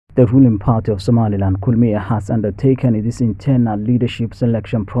The ruling party of Somaliland, Kulmiya, has undertaken its internal leadership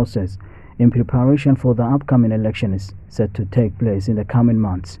selection process in preparation for the upcoming elections set to take place in the coming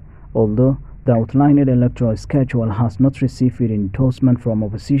months. Although the outlined electoral schedule has not received endorsement from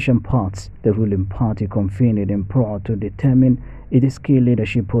opposition parties, the ruling party convened in pro to determine its key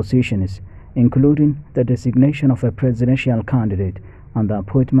leadership positions, including the designation of a presidential candidate and the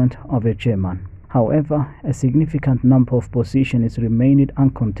appointment of a chairman. However, a significant number of positions remained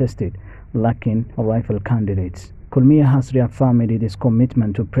uncontested, lacking rival candidates. Kulmiya has reaffirmed its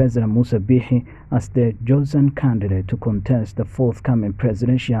commitment to President Musa Bihi as the chosen candidate to contest the forthcoming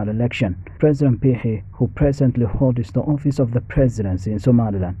presidential election. President Bihi, who presently holds the office of the presidency in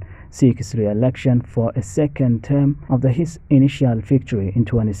Somaliland, seeks re-election for a second term after his initial victory in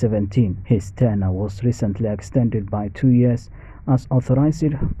 2017. His tenure was recently extended by 2 years as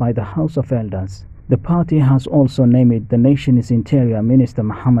authorized by the House of Elders. The party has also named the nation's Interior Minister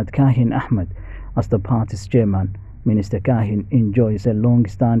Muhammad Kahin Ahmed as the party's chairman. Minister Kahin enjoys a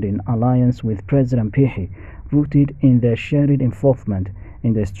long-standing alliance with President Bihi, rooted in their shared involvement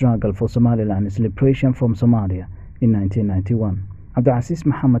in the struggle for Somaliland's liberation from Somalia in 1991. Abdulaziz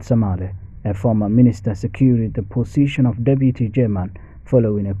Mohammed Samale, a former minister, secured the position of deputy chairman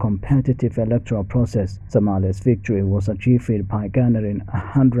following a competitive electoral process. Somalia's victory was achieved by garnering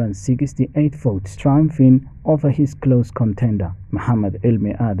 168 votes, triumphing over his close contender, Mohammed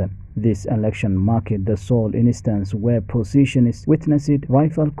Ilmi Adan. This election marked the sole instance where positions witnessed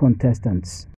rival contestants